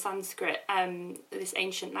chants are in Sanskrit, this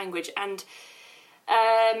ancient language, and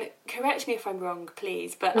correct me if I'm wrong,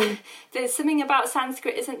 please, but there's something about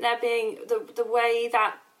Sanskrit, isn't there, being the way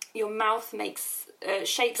that your mouth makes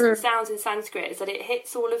shapes and sounds in Sanskrit, is that it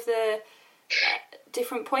hits all of the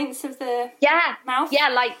different points of the mouth?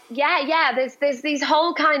 There's these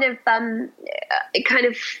whole kind of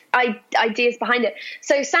ideas behind it.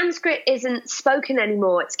 So Sanskrit isn't spoken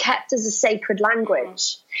anymore, it's kept as a sacred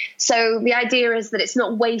language. So the idea is that it's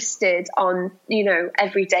not wasted on,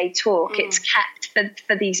 everyday talk. It's kept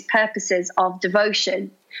for these purposes of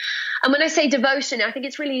devotion. And when I say devotion, I think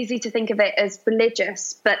it's really easy to think of it as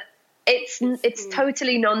religious, but it's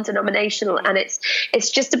totally non-denominational, and it's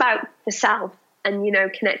just about the self and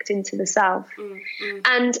connecting to the self.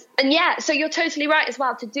 And so you're totally right as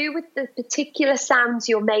well. To do with the particular sounds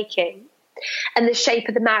you're making and the shape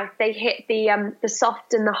of the mouth, they hit the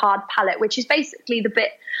soft and the hard palate, which is basically the bit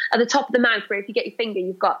at the top of the mouth where if you get your finger,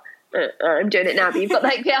 you've got I'm doing it now, but you've got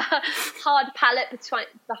like a hard palate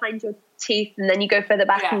behind your teeth, and then you go further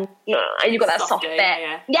back and you've got that soft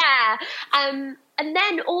bit. And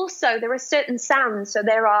then also there are certain sounds. So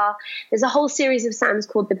there's a whole series of sounds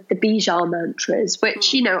called the Bija mantras,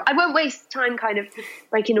 which, I won't waste time kind of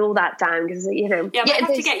breaking all that down because, Yeah, we'll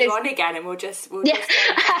have to get you on again and we'll just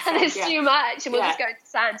there's too much and we'll just go into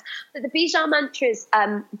sounds. But the Bija mantras,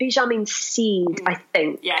 Bija means seed, I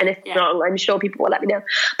think. Yeah, and if wrong, I'm sure people will let me know.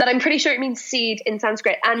 But I'm pretty sure it means seed in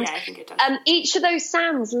Sanskrit. And I think it does. Each of those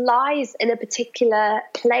sounds lies in a particular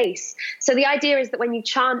place. So the idea is that when you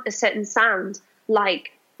chant a certain sound,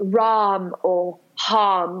 like Ram or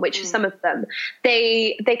Harm, which are some of them,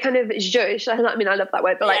 they kind of zhush. I mean, I love that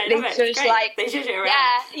word, but they zhush like they zhush it around.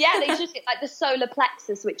 They zhush it like the solar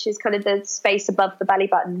plexus, which is kind of the space above the belly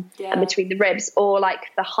button and between the ribs, or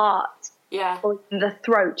like the heart, or the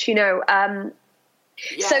throat.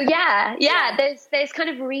 So there's kind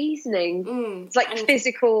of reasoning. It's like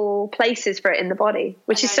physical places for it in the body,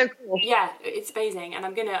 which is so cool. Yeah, it's amazing, and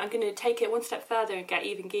I'm gonna take it one step further and get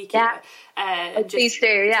even geekier. Please do.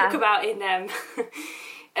 Yeah, talk about in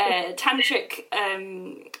tantric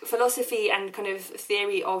philosophy and kind of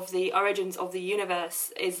theory of the origins of the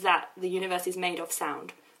universe is that the universe is made of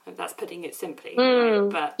sound. That's putting it simply, right?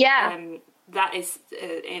 But that is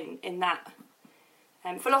in that.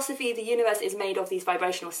 Philosophy, the universe is made of these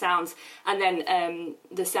vibrational sounds, and then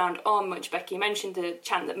the sound Om, which Becky mentioned, the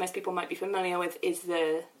chant that most people might be familiar with, is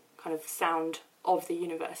the kind of sound of the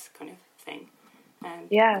universe kind of thing.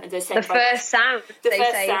 The first sound.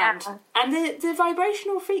 Yeah. And the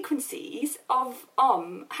vibrational frequencies of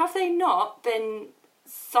Om, have they not been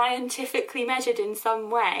scientifically measured in some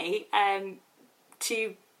way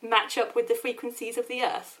to match up with the frequencies of the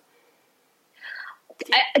Earth?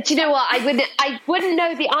 Do you know what? I wouldn't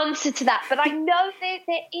know the answer to that, but I know that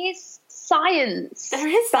there is science. There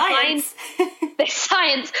is science. There's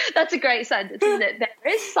science. That's a great sentence, isn't it? There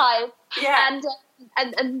is science. Yeah.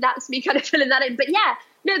 And that's me kind of filling that in. But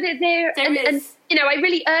there is. And I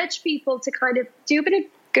really urge people to kind of do a bit of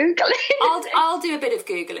Googling. I'll do a bit of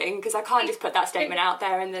Googling because I can't just put that statement out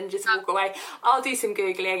there and then just walk away. I'll do some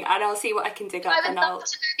Googling and I'll see what I can dig up. I would love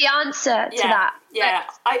to know the answer to that. Yeah,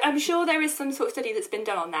 I'm sure there is some sort of study that's been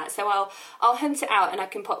done on that. So I'll hunt it out and I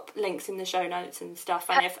can pop links in the show notes and stuff.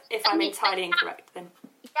 And if I'm entirely incorrect, then...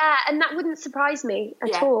 Yeah, and that wouldn't surprise me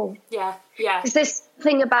at all. Yeah. Because there's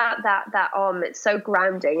something about that Om, it's so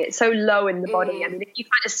grounding, it's so low in the body. I mean, if you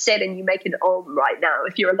kind of sit and you make an Om right now,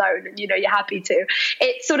 if you're alone and you're happy to,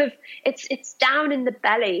 it's sort of, it's down in the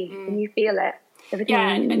belly and you feel it.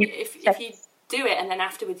 And if you do it and then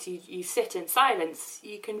afterwards you sit in silence,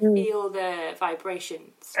 you can feel the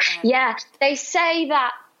vibrations. They say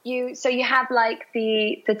that you have like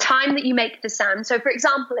the time that you make the sound. So for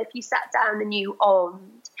example, if you sat down and you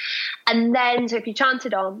Om'd, and then so if you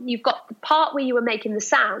chanted Om, you've got the part where you were making the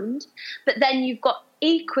sound, but then you've got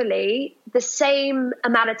equally the same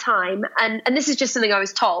amount of time, and this is just something I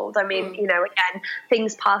was told, I mean, again,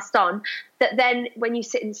 things passed on, that then when you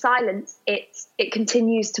sit in silence, it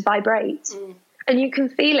continues to vibrate and you can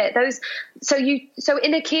feel it. So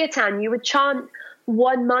in a kirtan you would chant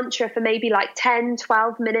one mantra for maybe like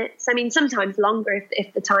 10-12 minutes, I mean sometimes longer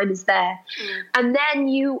if the time is there, and then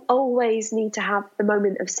you always need to have the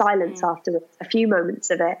moment of silence afterwards, a few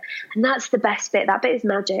moments of it, and that's the best bit. That bit is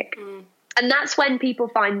magic. And that's when people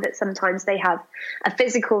find that sometimes they have a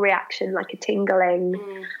physical reaction, like a tingling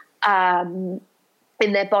in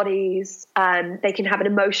their bodies. They can have an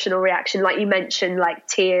emotional reaction, like you mentioned, like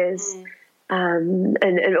tears,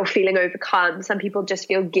 or feeling overcome. Some people just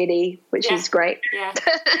feel giddy, which is great. Yeah,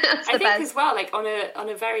 I think best. As well, like on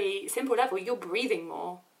a very simple level, you're breathing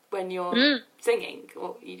more when you're singing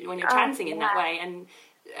or when you're chanting in that way. And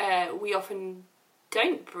we often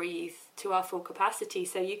don't breathe to our full capacity,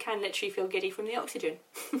 so you can literally feel giddy from the oxygen.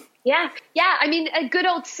 Yeah. I mean, a good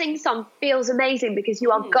old sing song feels amazing because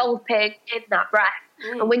you are gulping in that breath,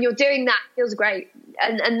 and when you're doing that, it feels great.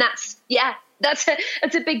 And that's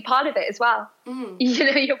a big part of it as well. You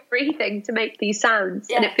know, you're breathing to make these sounds,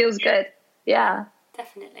 and it feels good. Yeah,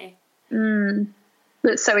 definitely.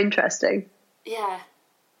 That's so interesting. Yeah.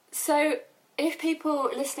 So if people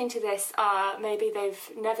listening to this are, maybe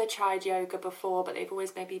they've never tried yoga before, but they've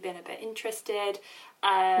always maybe been a bit interested,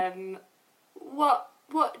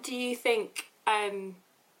 what do you think,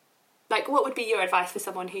 like, what would be your advice for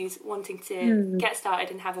someone who's wanting to get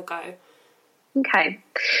started and have a go? Okay.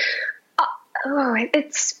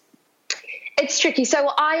 It's tricky. So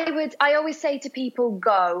I always say to people,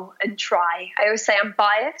 go and try. I always say I'm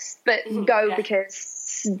biased, but go because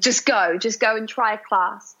just go and try a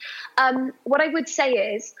class. What I would say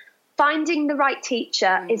is finding the right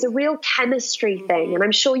teacher is a real chemistry thing. And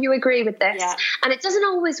I'm sure you agree with this. Yeah. And it doesn't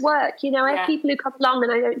always work. You know, I have people who come along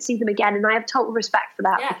and I don't see them again. And I have total respect for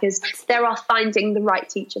that because they're off finding the right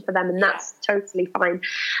teacher for them. And that's totally fine.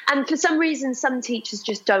 And for some reason, some teachers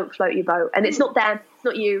just don't float your boat. And it's not them, it's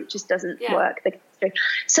not you, it just doesn't work. The chemistry.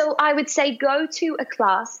 So I would say go to a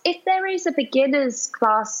class. If there is a beginner's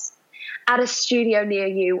class at a studio near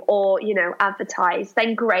you or, you know, advertised,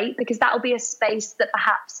 then great, because that'll be a space that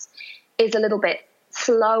perhaps is a little bit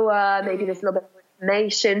slower, maybe there's a little bit more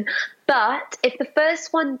information. But if the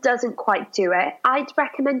first one doesn't quite do it, I'd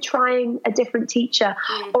recommend trying a different teacher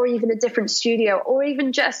or even a different studio or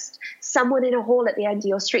even just someone in a hall at the end of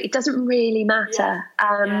your street. It doesn't really matter.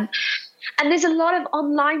 And there's a lot of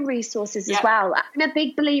online resources as well. I'm a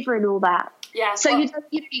big believer in all that. So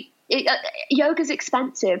yoga's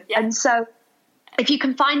expensive, and so if you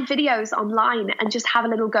can find videos online and just have a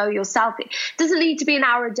little go yourself, it doesn't need to be an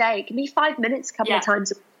hour a day. It can be 5 minutes a couple of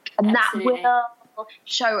times a week, and that will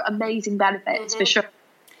show amazing benefits for sure.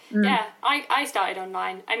 Yeah, I started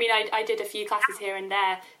online. I mean, I did a few classes here and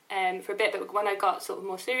there for a bit, but when I got sort of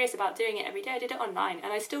more serious about doing it every day, I did it online,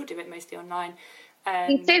 and I still do it mostly online.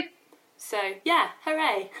 Me too. So yeah,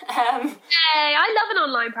 hooray! Yay! I love an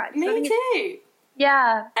online practice. Me too.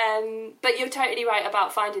 Yeah. But you're totally right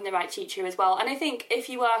about finding the right teacher as well. And I think if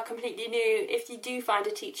you are completely new, if you do find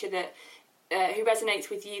a teacher that who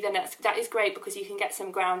resonates with you, then that is great, because you can get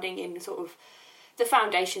some grounding in sort of the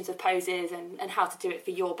foundations of poses and how to do it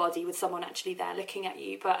for your body with someone actually there looking at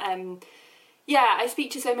you. But I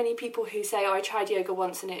speak to so many people who say, I tried yoga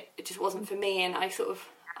once and it just wasn't for me. And I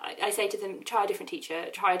say to them, try a different teacher,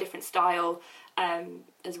 try a different style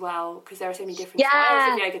as well, because there are so many different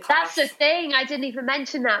styles of yoga class. That's the thing, I didn't even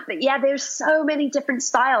mention that, but there's so many different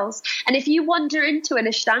styles. And if you wander into an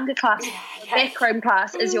Ashtanga class, a Bikram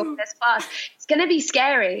class as your first class, it's going to be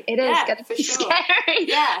scary. It is going to be scary.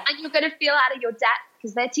 And you're going to feel out of your depth,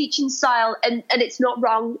 because their teaching style, and it's not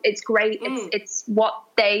wrong, it's great, it's what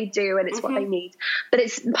they do and it's what they need, but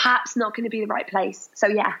it's perhaps not going to be the right place. So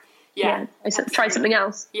try something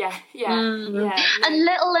else. And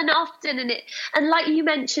little and often, and like you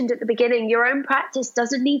mentioned at the beginning, your own practice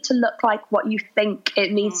doesn't need to look like what you think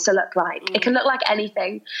it needs to look like. It can look like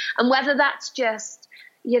anything, and whether that's just,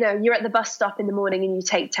 you know, you're at the bus stop in the morning and you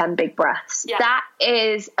take 10 big breaths, that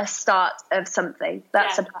is a start of something.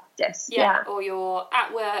 That's a practice. Or you're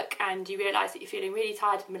at work and you realise that you're feeling really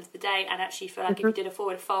tired in the middle of the day, and actually feel like if you did a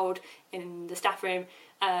forward fold in the staff room,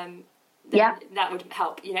 that would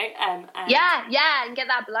help, you know. And get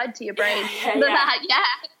that blood to your brain. And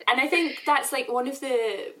I think that's like one of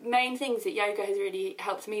the main things that yoga has really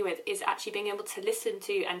helped me with, is actually being able to listen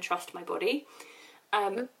to and trust my body,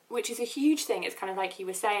 which is a huge thing. It's kind of like you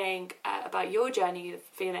were saying about your journey of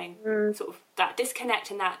feeling sort of that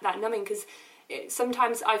disconnect and that numbing, because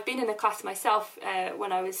sometimes I've been in a class myself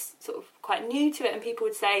when I was sort of quite new to it, and people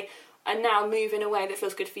would say, and now move in a way that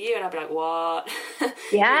feels good for you, and I'd be like, what?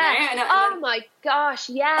 Oh my gosh,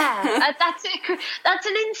 that's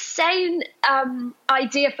an insane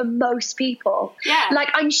idea for most people. Like,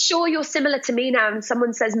 I'm sure you're similar to me now, and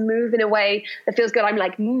someone says move in a way that feels good, I'm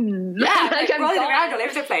like, like I'm rolling around all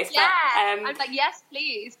over the place. I'm like, yes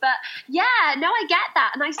please. But I get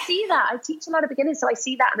that, and I see that. I teach a lot of beginners, so I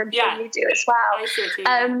see that, and I'm sure you do as well. I see it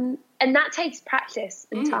too, and that takes practice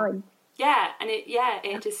and time. And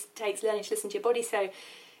it just takes learning to listen to your body. So,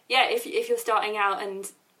 if you're starting out and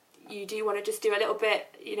you do want to just do a little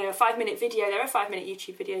bit, you know, a 5-minute video, there are 5-minute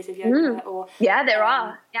YouTube videos of yoga. Or there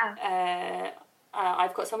are.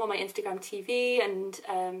 I've got some on my Instagram TV, and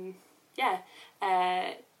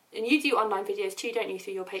And you do online videos too, don't you,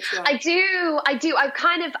 through your Patreon? I do.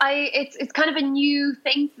 It's kind of a new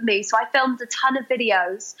thing for me. So I filmed a ton of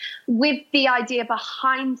videos with the idea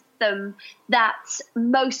behind them that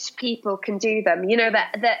most people can do them, you know,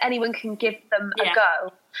 that anyone can give them a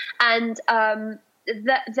go. And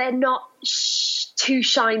that they're not too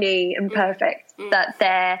shiny and perfect, that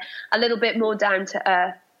they're a little bit more down to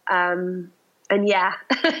earth. And yeah,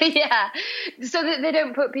 so that they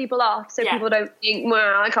don't put people off, so people don't think,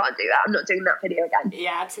 well, I can't do that, I'm not doing that video again.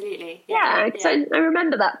 Yeah, absolutely. I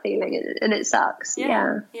remember that feeling, and it sucks.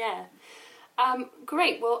 Yeah.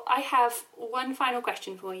 Great. Well, I have one final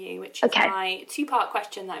question for you, which is my two-part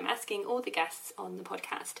question that I'm asking all the guests on the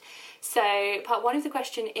podcast. So part one of the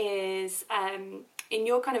question is, in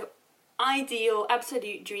your kind of ideal,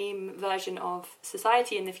 absolute dream version of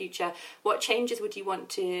society in the future, what changes would you want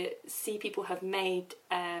to see people having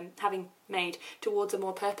made towards a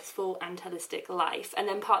more purposeful and holistic life? And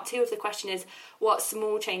then part two of the question is, what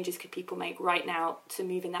small changes could people make right now to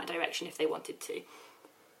move in that direction if they wanted to?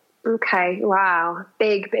 Okay, wow,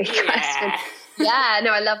 big question. Yeah,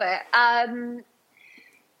 no, I love it.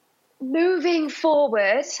 Moving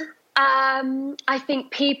forward, I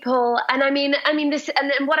think people, and I mean this,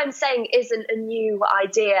 and what I'm saying isn't a new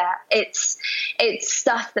idea. It's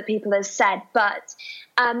stuff that people have said, but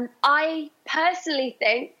I personally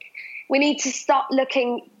think we need to stop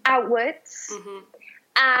looking outwards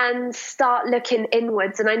and start looking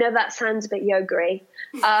inwards. And I know that sounds a bit yogery.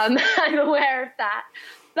 I'm aware of that,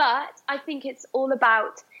 but I think it's all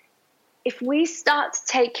about, if we start to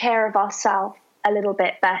take care of ourselves a little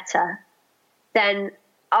bit better, then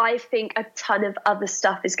I think a ton of other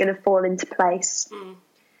stuff is going to fall into place.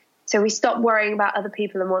 So we stop worrying about other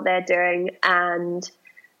people and what they're doing, and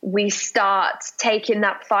we start taking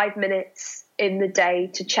that 5 minutes in the day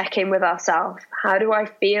to check in with ourselves. How do I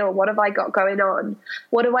feel? What have I got going on?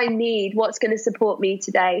 What do I need? What's going to support me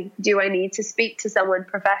today? Do I need to speak to someone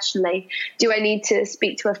professionally? Do I need to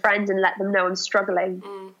speak to a friend and let them know I'm struggling?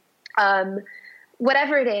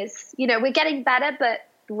 Whatever it is, you know, we're getting better, but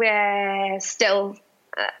we're still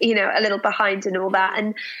a little behind and all that.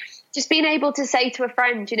 And just being able to say to a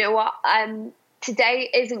friend, you know what, today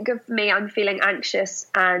isn't good for me, I'm feeling anxious,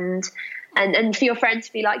 and for your friend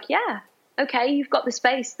to be like, yeah, okay, you've got the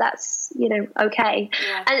space, that's, okay.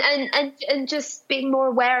 And just being more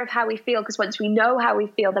aware of how we feel, because once we know how we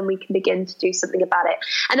feel, then we can begin to do something about it.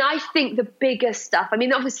 And I think the biggest stuff, I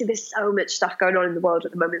mean, obviously there's so much stuff going on in the world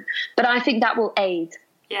at the moment, but I think that will aid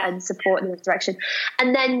and support in this direction.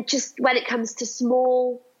 And then just when it comes to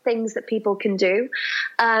small things that people can do,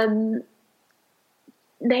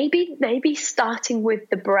 maybe starting with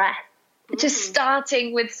the breath, just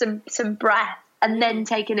starting with some breath and then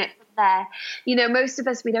taking it from there. You know, most of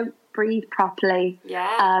us, we don't breathe properly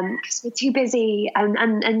because we're too busy, and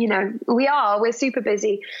we're super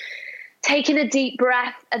busy. Taking a deep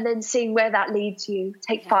breath and then seeing where that leads you.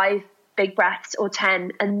 Take 5 big breaths or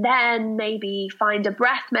 10, and then maybe find a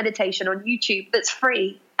breath meditation on YouTube that's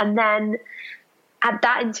free, and then add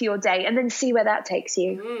that into your day, and then see where that takes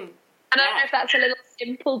you. And I don't know if that's a little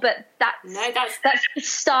simple, but that's the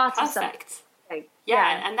start of something.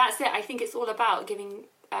 Yeah, and that's it. I think it's all about giving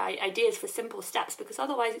ideas for simple steps, because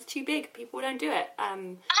otherwise it's too big. People don't do it.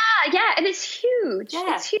 And it's huge.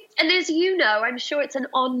 Yeah. It's huge. And as you know, I'm sure it's an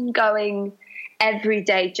ongoing,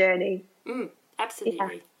 everyday journey.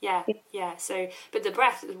 Absolutely. Yeah. So, but the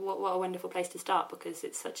breath is what a wonderful place to start, because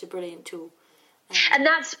it's such a brilliant tool. And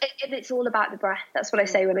it's all about the breath. That's what I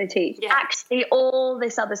say when I teach. Yeah. Actually, all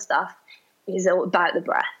this other stuff is all about the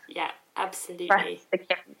breath. Yeah, absolutely. Breath,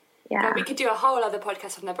 But we could do a whole other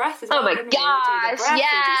podcast on the breath as well. Oh my gosh,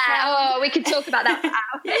 we could talk about that for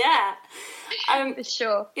hours. For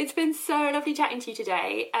sure. It's been so lovely chatting to you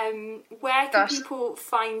today. Where can people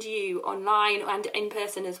find you online and in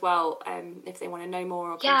person as well, if they want to know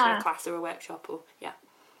more or come to a class or a workshop?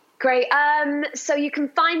 Great. So you can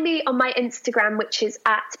find me on my Instagram, which is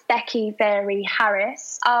at Becky Varey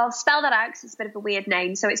Harris. I'll spell that out because it's a bit of a weird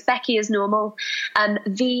name. So it's Becky as normal,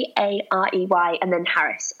 Varey, and then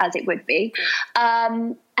Harris as it would be.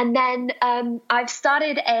 And then I've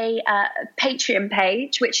started a Patreon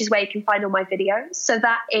page, which is where you can find all my videos. So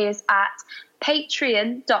that is at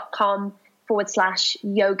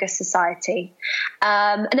patreon.com/Yoga Society.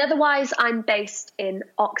 And otherwise, I'm based in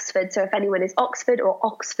Oxford. So if anyone is Oxford or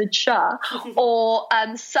Oxfordshire or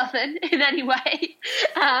Southern in any way,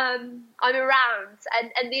 I'm around.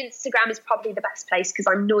 And the Instagram is probably the best place because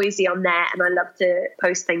I'm noisy on there and I love to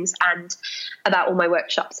post things and about all my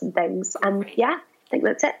workshops and things. And think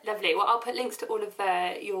that's it. Lovely. Well, I'll put links to all of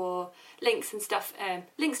your links and stuff,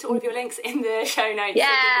 links to all of your links in the show notes so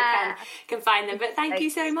people can find them. But thank you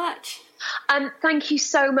so much. Thank you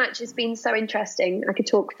so much. It's been so interesting. I could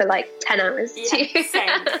talk for like 10 hours. Yeah,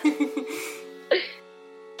 same.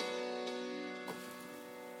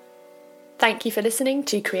 Thank you for listening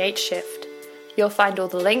to Create Shift. You'll find all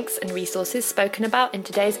the links and resources spoken about in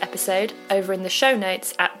today's episode over in the show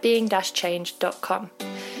notes at being-change.com.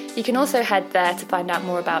 You can also head there to find out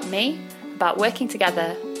more about me, about working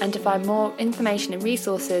together, and to find more information and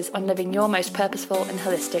resources on living your most purposeful and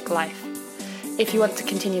holistic life. If you want to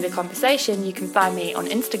continue the conversation, you can find me on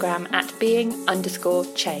Instagram at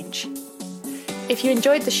being_change. If you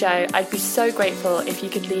enjoyed the show, I'd be so grateful if you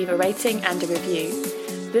could leave a rating and a review.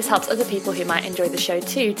 This helps other people who might enjoy the show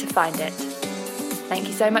too to find it. Thank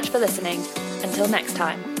you so much for listening. Until next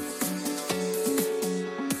time.